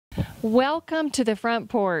Welcome to the front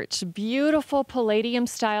porch. Beautiful Palladium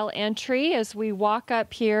style entry as we walk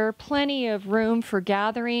up here. Plenty of room for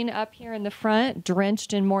gathering up here in the front,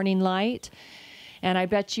 drenched in morning light. And I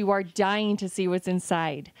bet you are dying to see what's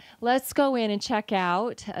inside. Let's go in and check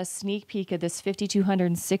out a sneak peek of this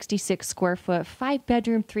 5,266 square foot,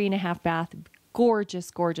 5-bedroom, 3.5 bath, gorgeous,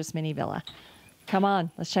 gorgeous mini villa. Come on,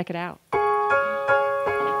 let's check it out.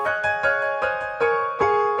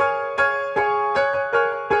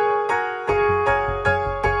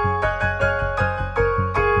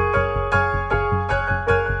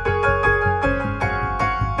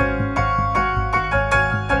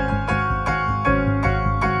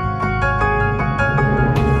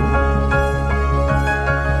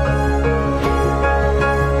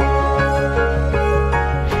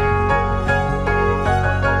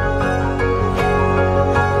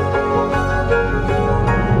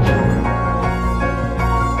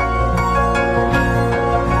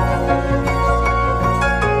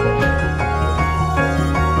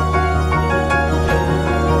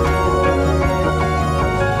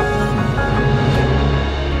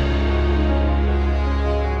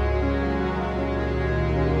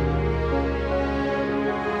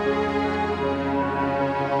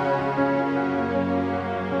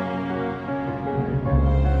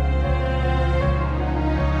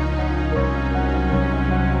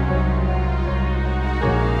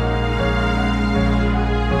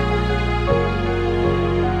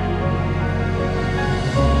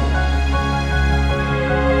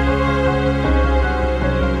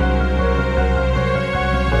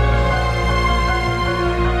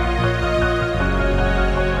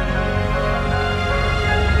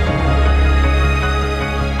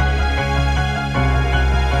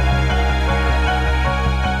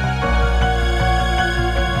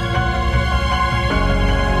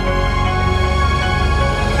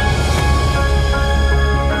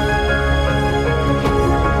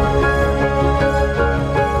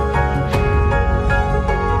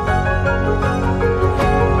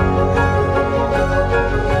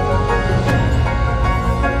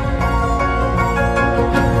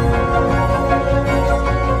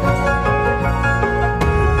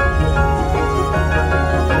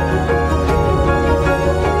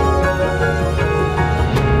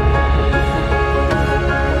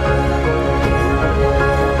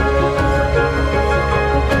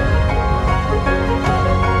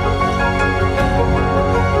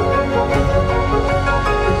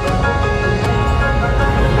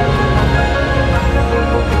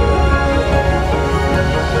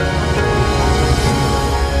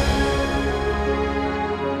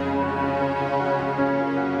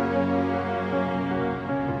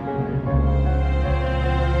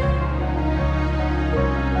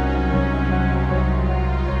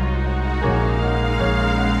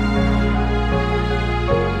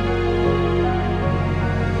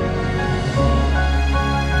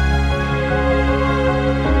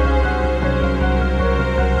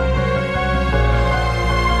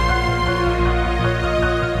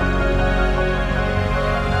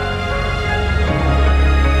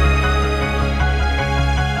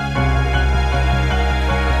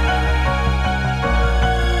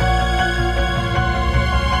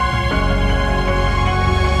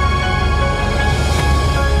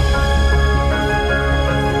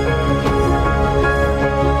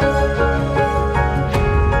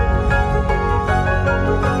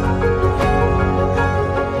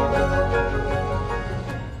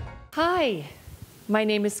 Hi, my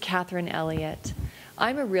name is Catherine Elliott.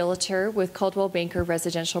 I'm a realtor with Coldwell Banker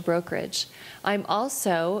Residential Brokerage. I'm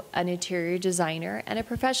also an interior designer and a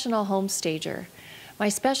professional home stager. My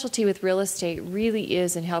specialty with real estate really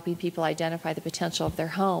is in helping people identify the potential of their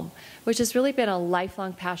home, which has really been a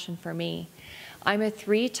lifelong passion for me. I'm a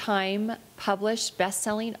 3-time published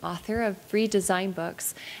best-selling author of free design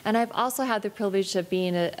books, and I've also had the privilege of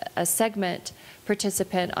being a segment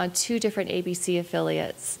participant on 2 different ABC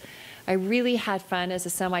affiliates. I really had fun as a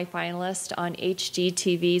semifinalist on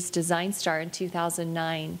HGTV's Design Star in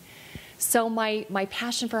 2009. So my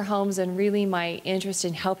passion for homes and really my interest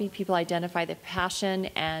in helping people identify the passion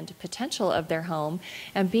and potential of their home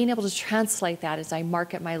and being able to translate that as I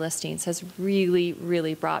market my listings has really,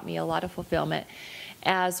 really brought me a lot of fulfillment,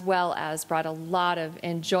 as well as brought a lot of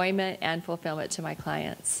enjoyment and fulfillment to my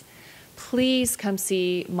clients. Please come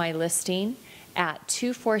see my listing at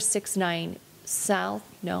 2469 South,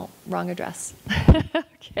 no, wrong address.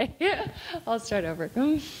 Okay, I'll start over.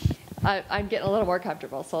 I'm getting a little more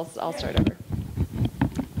comfortable, so I'll start over.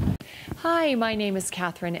 Hi, my name is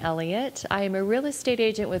Catherine Elliott. I am a real estate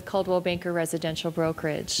agent with Coldwell Banker Residential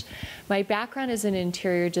Brokerage. My background is in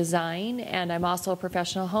interior design, and I'm also a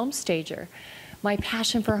professional home stager. My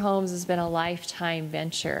passion for homes has been a lifetime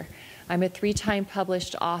venture. I'm a 3-time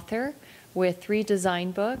published author with 3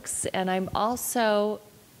 design books, and I'm also,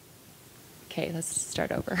 okay, let's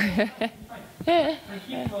start over.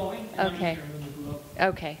 Keep going. Okay.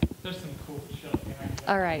 Okay. There's some cool shit behind that.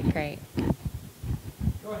 All right, great.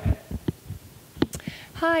 Go ahead.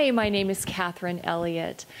 Hi, my name is Catherine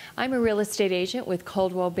Elliott. I'm a real estate agent with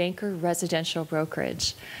Coldwell Banker Residential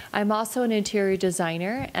Brokerage. I'm also an interior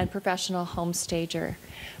designer and professional home stager.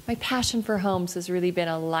 My passion for homes has really been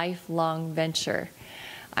a lifelong venture.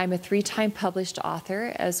 I'm a 3-time published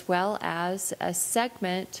author as well as a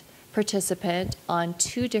segment participant on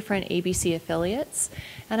 2 different ABC affiliates,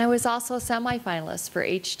 and I was also a semifinalist for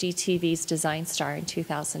HGTV's Design Star in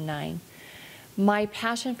 2009. My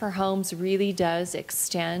passion for homes really does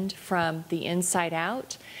extend from the inside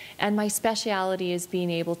out, and my speciality is being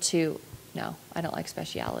able to, no, I don't like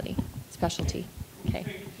speciality, specialty. Okay.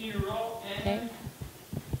 Continue to roll and Okay.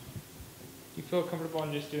 you feel comfortable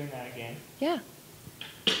in just doing that again? Yeah.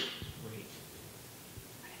 Great.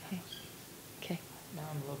 Okay. Okay. Now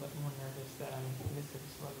I'm a little bit more nervous that I'm missing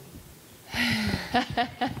slowly.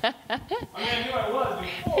 I mean, I knew I was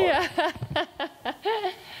before. Yeah.